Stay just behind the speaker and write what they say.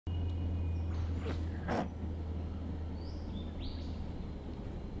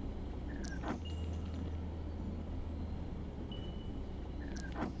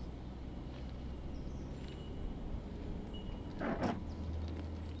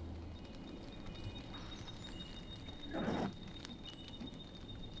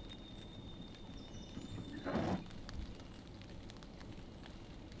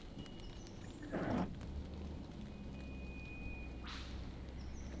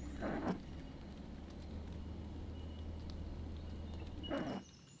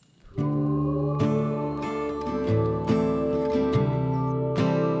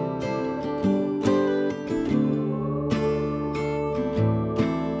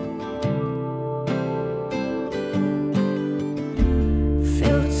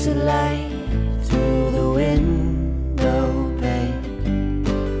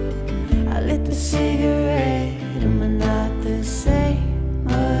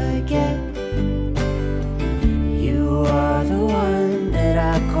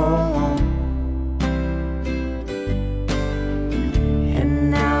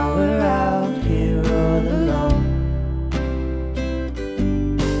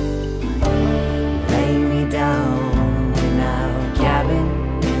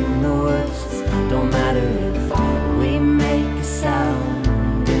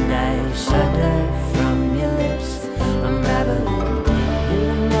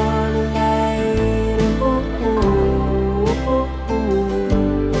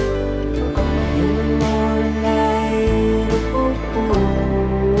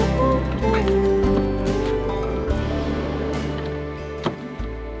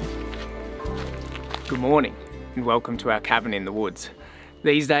Good morning and welcome to our cabin in the woods.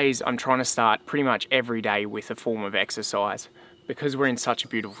 These days I'm trying to start pretty much every day with a form of exercise. Because we're in such a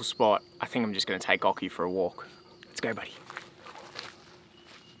beautiful spot, I think I'm just going to take Occy for a walk. Let's go, buddy.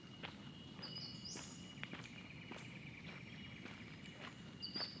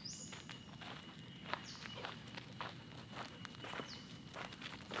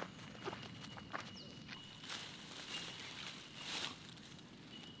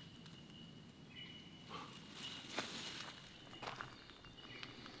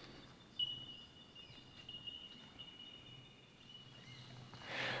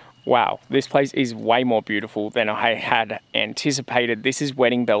 Wow, this place is way more beautiful than I had anticipated. This is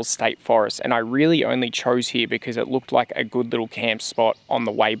Wedding Bells State Forest, and I really only chose here because it looked like a good little camp spot on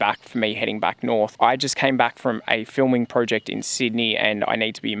the way back for me heading back north. I just came back from a filming project in Sydney and I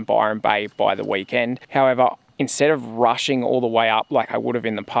need to be in Byron Bay by the weekend. However, instead of rushing all the way up like I would have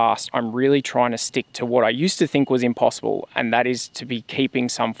in the past, I'm really trying to stick to what I used to think was impossible, and that is to be keeping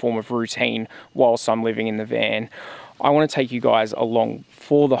some form of routine whilst I'm living in the van. I want to take you guys along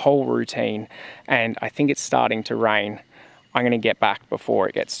for the whole routine, and I think it's starting to rain. I'm going to get back before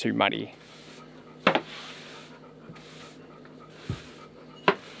it gets too muddy.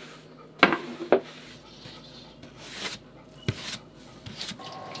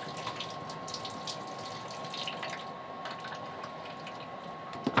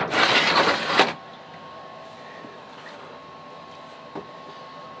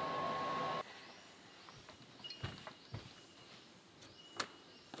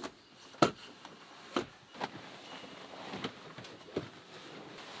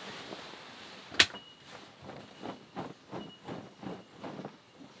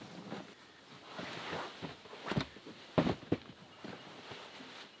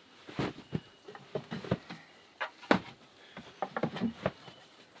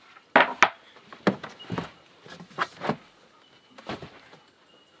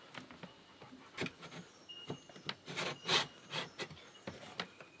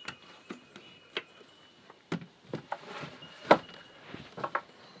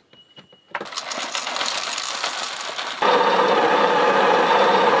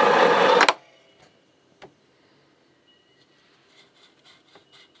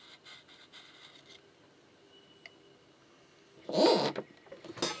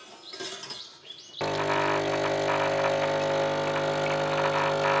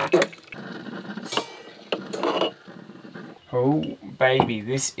 Oh baby,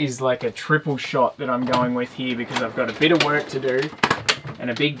 this is like a triple shot that I'm going with here because I've got a bit of work to do and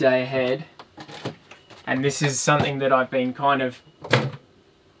a big day ahead. And this is something that I've been kind of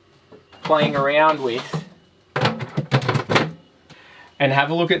playing around with. And have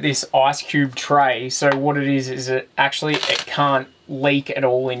a look at this ice cube tray. So what it is it actually, it can't leak at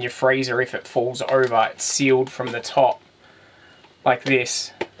all in your freezer if it falls over. It's sealed from the top like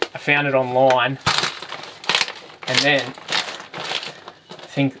this. I found it online. And then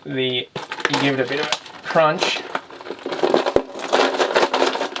I think you give it a bit of a crunch.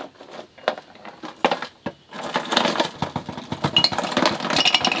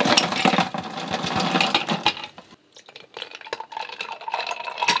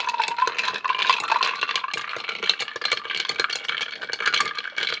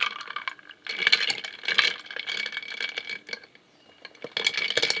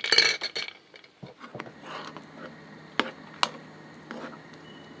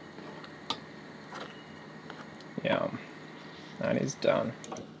 is done.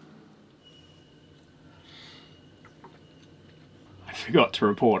 I forgot to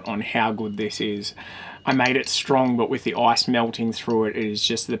report on how good this is. I made it strong, but with the ice melting through it, it is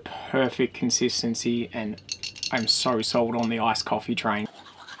just the perfect consistency, and I'm so sold on the iced coffee train.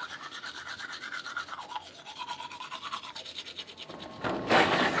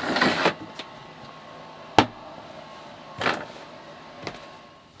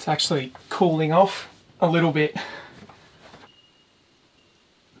 It's actually cooling off a little bit.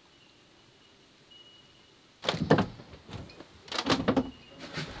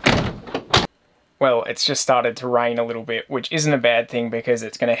 Well, it's just started to rain a little bit, which isn't a bad thing because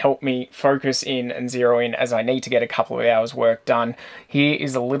it's going to help me focus in and zero in as I need to get a couple of hours work done. Here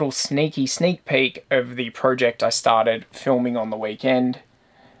is a little sneak peek of the project I started filming on the weekend.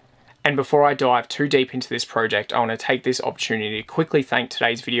 And before I dive too deep into this project, I want to take this opportunity to quickly thank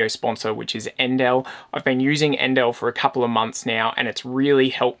today's video sponsor, which is Endel. I've been using Endel for a couple of months now, and it's really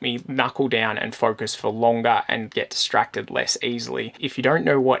helped me knuckle down and focus for longer and get distracted less easily. If you don't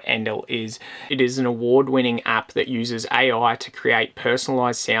know what Endel is, it is an award-winning app that uses AI to create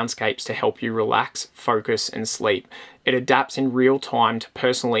personalized soundscapes to help you relax, focus, and sleep. It adapts in real time to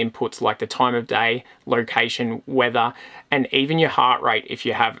personal inputs like the time of day, location, weather, and even your heart rate if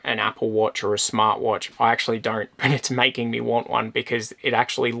you have an Apple Watch or a smartwatch. I actually don't, but it's making me want one because it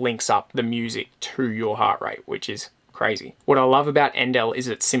actually links up the music to your heart rate, which is crazy. What I love about Endel is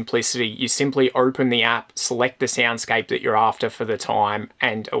its simplicity. You simply open the app, select the soundscape that you're after for the time,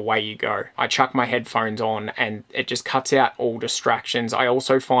 and away you go. I chuck my headphones on and it just cuts out all distractions. I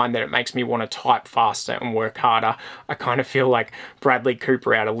also find that it makes me want to type faster and work harder. I kind of feel like Bradley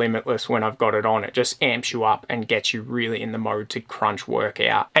Cooper out of Limitless when I've got it on. It just amps you up and gets you really in the mode to crunch work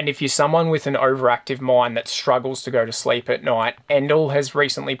out. And if you're someone with an overactive mind that struggles to go to sleep at night, Endel has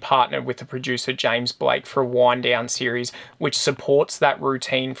recently partnered with the producer James Blake for a wind down series which supports that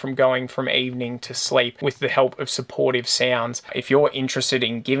routine from going from evening to sleep with the help of supportive sounds. If you're interested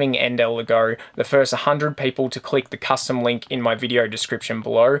in giving Endel a go, the first 100 people to click the custom link in my video description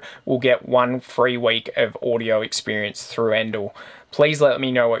below will get 1 free week of audio experience through Endel. Please let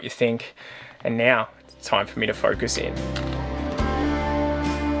me know what you think. And now it's time for me to focus in.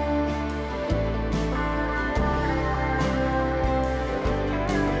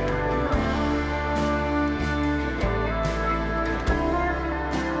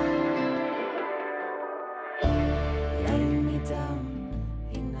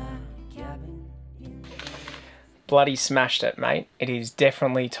 Bloody smashed it, mate. It is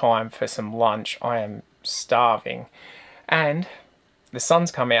definitely time for some lunch. I am starving. And the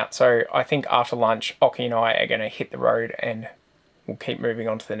sun's come out, so I think after lunch, Occy and I are going to hit the road and we'll keep moving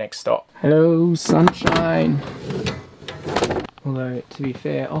on to the next stop. Hello, sunshine. Although, to be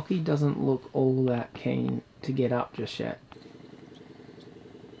fair, Occy doesn't look all that keen to get up just yet.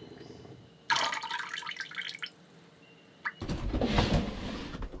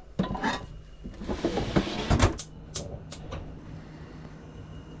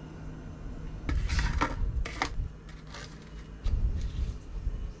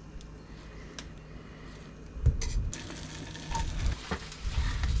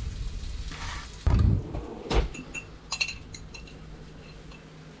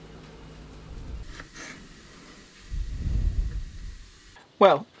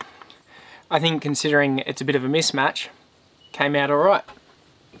 Well, I think considering it's a bit of a mismatch, came out alright.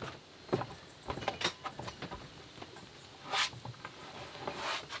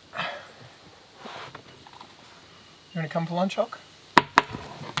 You want to come for lunch, Hock?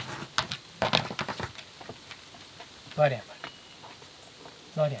 Lie down, bud.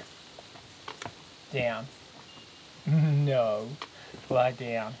 Lie down. Down. No. Lie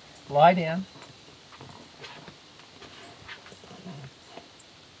down. Lie down.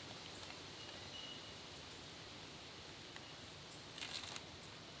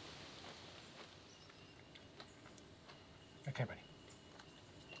 Okay, buddy.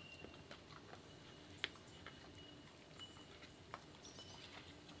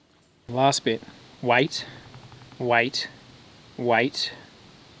 Last bit. Wait, wait, wait.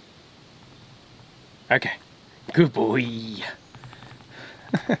 Okay. Good boy. He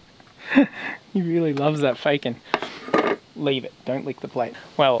really loves that faking. Leave it, don't lick the plate.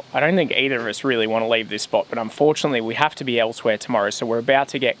 Well, I don't think either of us really want to leave this spot, but unfortunately we have to be elsewhere tomorrow, so we're about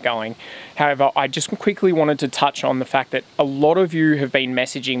to get going. However, I just quickly wanted to touch on the fact that a lot of you have been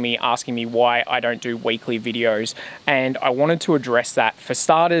messaging me, asking me why I don't do weekly videos, and I wanted to address that. For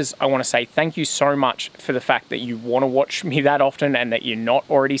starters, I want to say thank you so much for the fact that you want to watch me that often and that you're not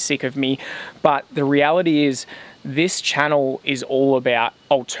already sick of me, but the reality is This channel is all about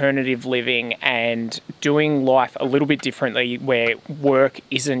alternative living and doing life a little bit differently, where work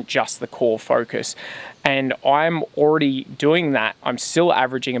isn't just the core focus. And I'm already doing that. I'm still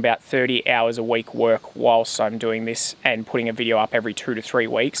averaging about 30 hours a week work whilst I'm doing this and putting a video up every 2 to 3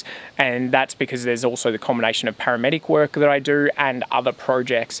 weeks. And that's because there's also the combination of paramedic work that I do and other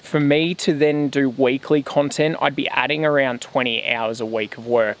projects. For me to then do weekly content, I'd be adding around 20 hours a week of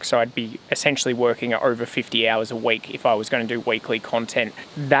work. So I'd be essentially working over 50 hours a week if I was going to do weekly content.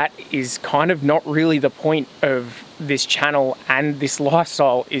 That is kind of not really the point of this channel, and this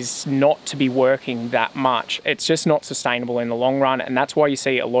lifestyle is not to be working that much. It's just not sustainable in the long run, and that's why you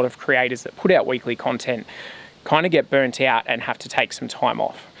see a lot of creators that put out weekly content kind of get burnt out and have to take some time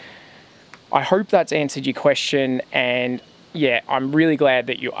off. I hope that's answered your question, and yeah, I'm really glad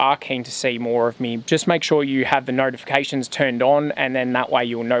that you are keen to see more of me. Just make sure you have the notifications turned on, and then that way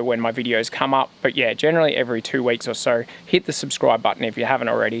you'll know when my videos come up. But yeah, generally every 2 weeks or so. Hit the subscribe button if you haven't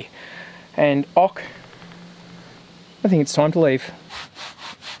already. And Ock, I think it's time to leave.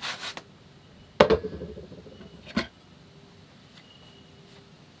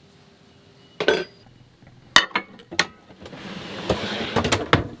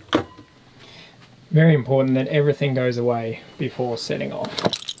 Very important that everything goes away before setting off.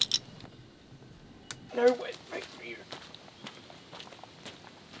 No wet paint for you.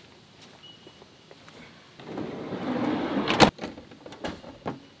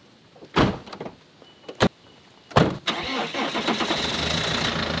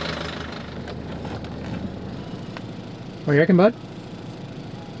 What do you reckon, bud?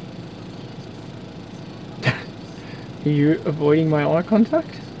 Are you avoiding my eye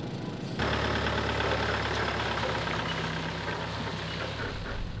contact?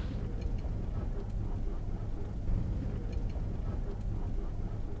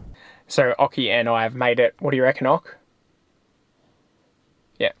 So Occy and I have made it, what do you reckon, Ock?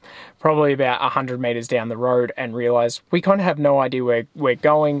 Yeah, probably about 100 meters down the road, and realised we kind of have no idea where we're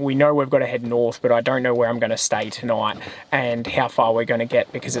going. We know we've got to head north, but I don't know where I'm going to stay tonight and how far we're going to get,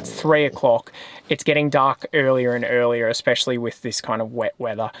 because it's 3 o'clock. It's getting dark earlier and earlier, especially with this kind of wet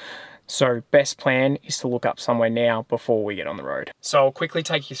weather. So best plan is to look up somewhere now before we get on the road. So I'll quickly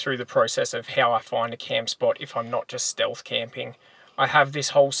take you through the process of how I find a camp spot if I'm not just stealth camping. I have this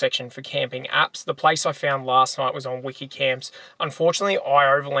whole section for camping apps. The place I found last night was on Wikicamps. Unfortunately,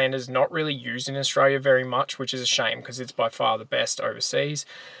 overland is not really used in Australia very much, which is a shame because it's by far the best overseas.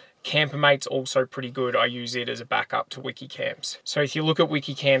 Campermate's also pretty good. I use it as a backup to Wikicamps. So if you look at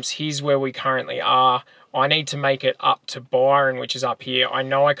Wikicamps, here's where we currently are. I need to make it up to Byron, which is up here. I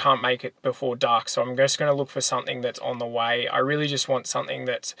know I can't make it before dark, so I'm just going to look for something that's on the way. I really just want something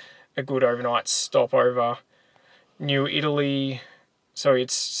that's a good overnight stopover. New Italy. So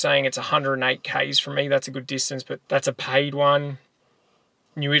it's saying it's 108 Ks from me. That's a good distance, but that's a paid one.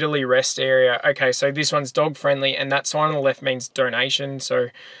 New Italy rest area. Okay, so this one's dog friendly, and that sign on the left means donation. So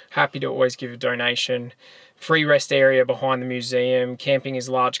happy to always give a donation. Free rest area behind the museum. Camping is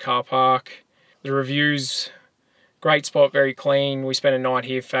large car park. The reviews, great spot, very clean. We spent a night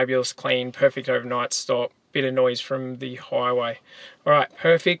here, fabulous, clean, perfect overnight stop. Bit of noise from the highway. All right,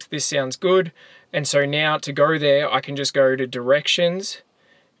 perfect. This sounds good. And so now to go there, I can just go to directions,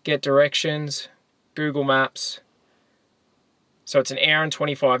 get directions, Google Maps. So it's 1 hour and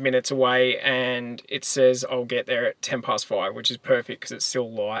 25 minutes away, and it says I'll get there at 5:10, which is perfect because it's still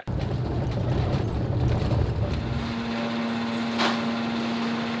light.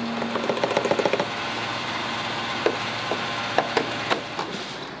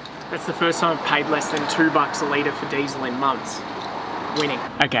 That's the first time I've paid less than $2 a litre for diesel in months. Winning.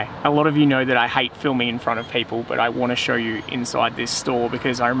 Okay, a lot of you know that I hate filming in front of people, but I want to show you inside this store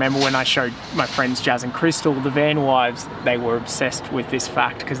because I remember when I showed my friends Jazz and Crystal the van wives, they were obsessed with this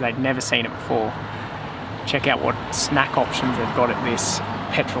fact because they'd never seen it before. Check out what snack options they've got at this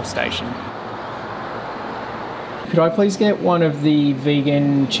petrol station. Could I please get one of the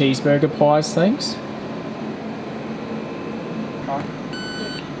vegan cheeseburger pies, thanks?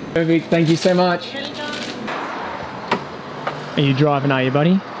 Perfect, thank you so much. Are you driving, are you,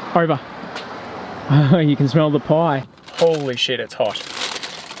 buddy? Over. Oh, you can smell the pie. Holy shit, it's hot.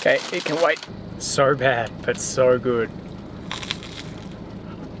 Okay, it can wait. So bad, but so good.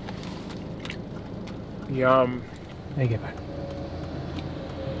 Yum. There you go, bud.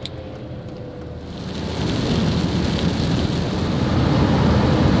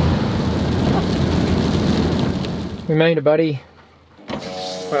 We made it, buddy.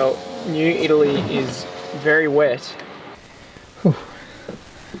 Well, New Italy is very wet. Whew.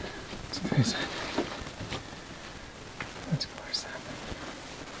 Let's close that. Let's close that.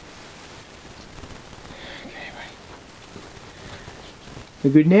 Okay, wait. We're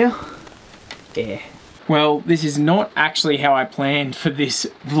good now? Yeah. Well, this is not actually how I planned for this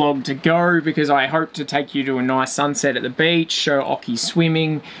vlog to go, because I hope to take you to a nice sunset at the beach, show Occy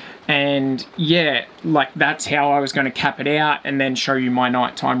swimming, and yeah, like that's how I was going to cap it out and then show you my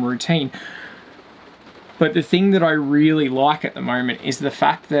nighttime routine. But the thing that I really like at the moment is the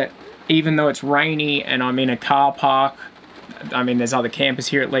fact that even though it's rainy and I'm in a car park, I mean there's other campers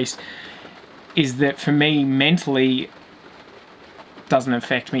here at least, is that for me mentally doesn't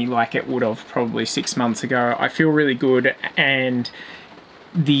affect me like it would have probably 6 months ago. I feel really good, and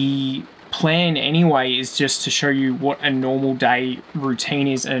the plan anyway is just to show you what a normal day routine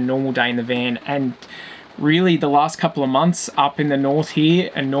is and a normal day in the van. And really the last couple of months up in the north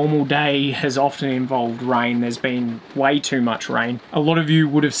here, a normal day has often involved rain. There's been way too much rain. A lot of you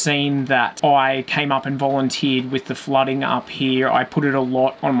would have seen that I came up and volunteered with the flooding up here. I put it a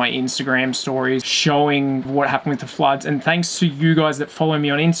lot on my Instagram stories showing what happened with the floods, and thanks to you guys that follow me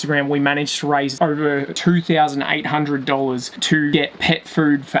on Instagram, we managed to raise over $2,800 to get pet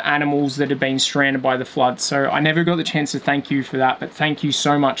food for animals that have been stranded by the flood. So I never got the chance to thank you for that, but thank you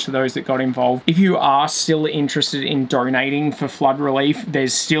so much to those that got involved. If you are still interested in donating for flood relief,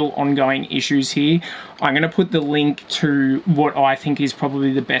 there's still ongoing issues here. I'm going to put the link to what I think is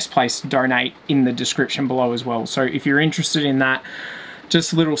probably the best place to donate in the description below as well. So if you're interested in that,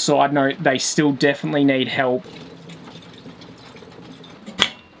 just a little side note, they still definitely need help.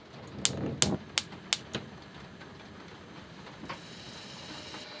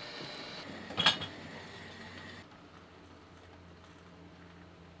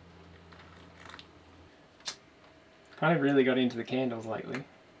 Kind of really got into the candles lately.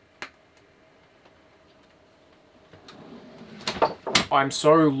 I'm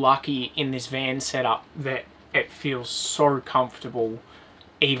so lucky in this van setup that it feels so comfortable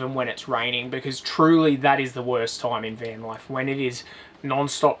even when it's raining, because truly that is the worst time in van life. When it is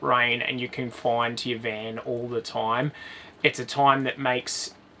non-stop rain and you're confined to your van all the time, it's a time that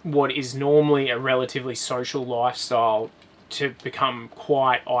makes what is normally a relatively social lifestyle to become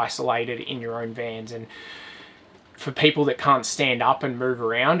quite isolated in your own vans. And for people that can't stand up and move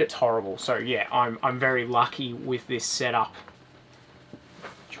around, it's horrible. So yeah, I'm very lucky with this setup.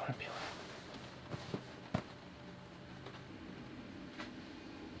 Do you want to peel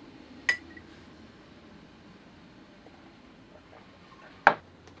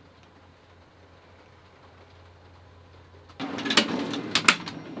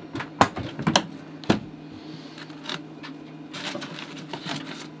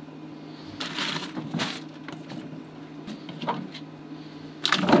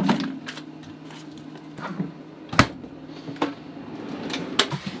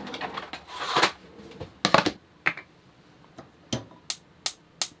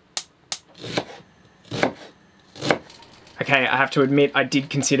Okay, I have to admit I did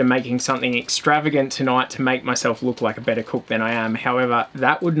consider making something extravagant tonight to make myself look like a better cook than I am. However,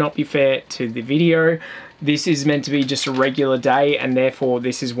 that would not be fair to the video. This is meant to be just a regular day, and therefore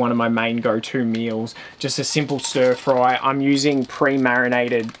this is one of my main go-to meals. Just a simple stir fry. I'm using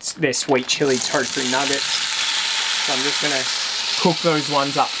pre-marinated, they're sweet chili tofu nuggets. So I'm just gonna cook those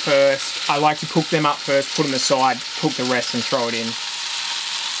ones up first. I like to cook them up first, put them aside, cook the rest and throw it in.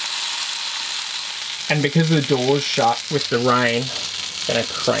 And because the door's shut with the rain, I'm gonna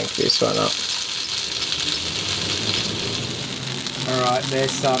crank this one up. Alright, they're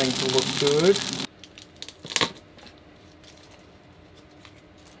starting to look good.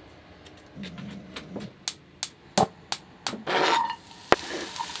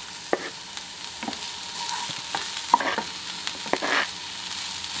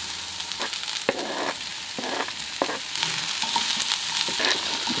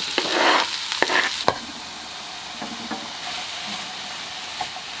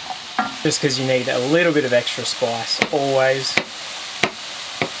 Just because you need a little bit of extra spice, always.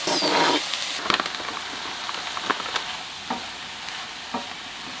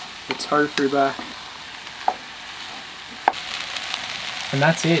 The tofu back. And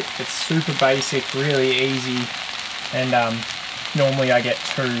that's it. It's super basic, really easy. And normally I get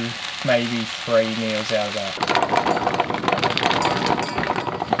 2, maybe 3 meals out of that.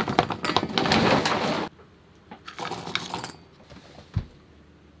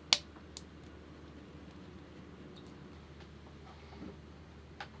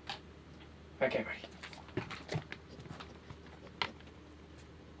 Okay, buddy.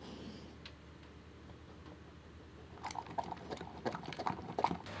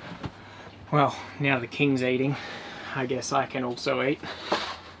 Well, now the king's eating, I guess I can also eat.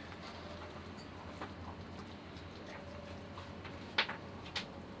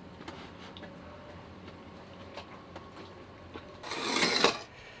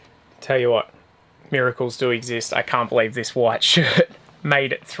 tell you what, miracles do exist. I can't believe this white shirt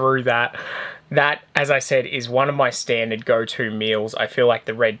made it through that. That, as I said, is one of my standard go-to meals. I feel like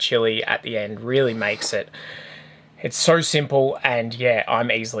the red chili at the end really makes it. It's so simple, and yeah,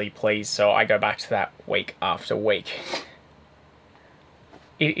 I'm easily pleased, so I go back to that week after week.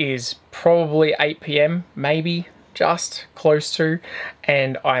 It is probably 8 PM, maybe, just close to,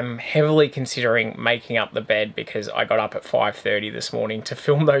 and I'm heavily considering making up the bed because I got up at 5:30 this morning to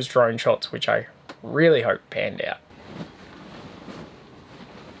film those drone shots, which I really hope panned out.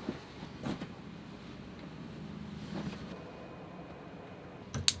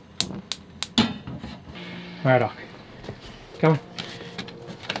 Alright, Doc. Come on.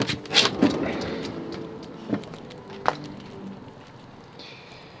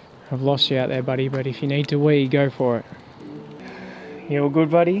 I've lost you out there, buddy, but if you need to wee, go for it. You all good,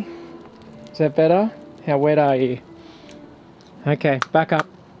 buddy? Is that better? How wet are you? Okay, back up.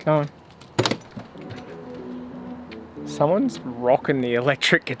 Go on. Someone's rocking the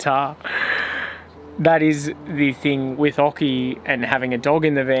electric guitar. That is the thing with Occy and having a dog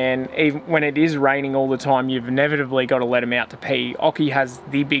in the van. Even when it is raining all the time, you've inevitably got to let him out to pee. Occy has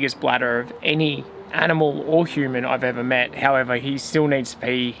the biggest bladder of any animal or human I've ever met. However, he still needs to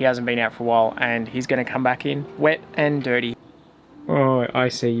pee. He hasn't been out for a while, and he's going to come back in wet and dirty. Oh, I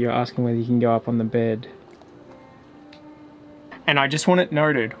see. You're asking whether you can go up on the bed. And I just want it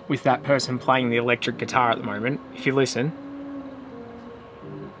noted with that person playing the electric guitar at the moment, if you listen,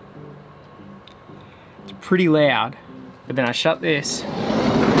 it's pretty loud, but then I shut this,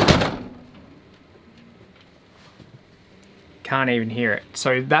 can't even hear it.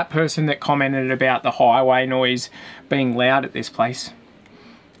 So that person that commented about the highway noise being loud at this place,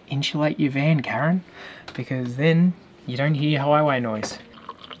 insulate your van, Karen, because then you don't hear highway noise.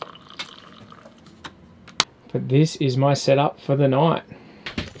 But this is my setup for the night.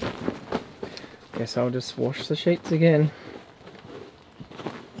 Guess I'll just wash the sheets again.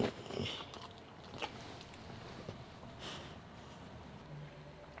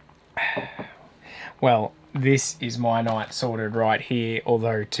 Well, this is my night sorted right here,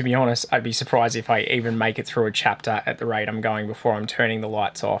 although to be honest, I'd be surprised if I even make it through a chapter at the rate I'm going before I'm turning the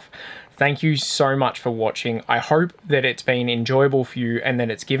lights off. Thank you so much for watching. I hope that it's been enjoyable for you and that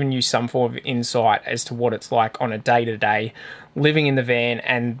it's given you some form of insight as to what it's like on a day-to-day living in the van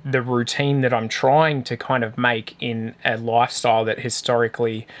and the routine that I'm trying to kind of make in a lifestyle that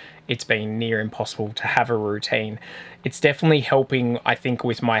historically it's been near impossible to have a routine. It's definitely helping, I think,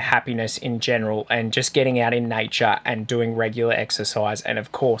 with my happiness in general and just getting out in nature and doing regular exercise, and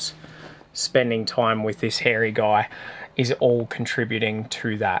of course spending time with this hairy guy is all contributing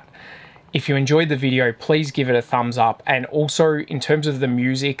to that. If you enjoyed the video, please give it a thumbs up. And also, in terms of the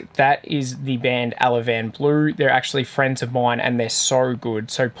music, that is the band Van Blue. They're actually friends of mine and they're so good.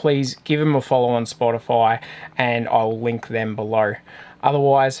 So please give them a follow on Spotify and I'll link them below.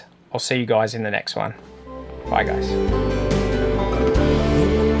 Otherwise, I'll see you guys in the next one. Bye guys.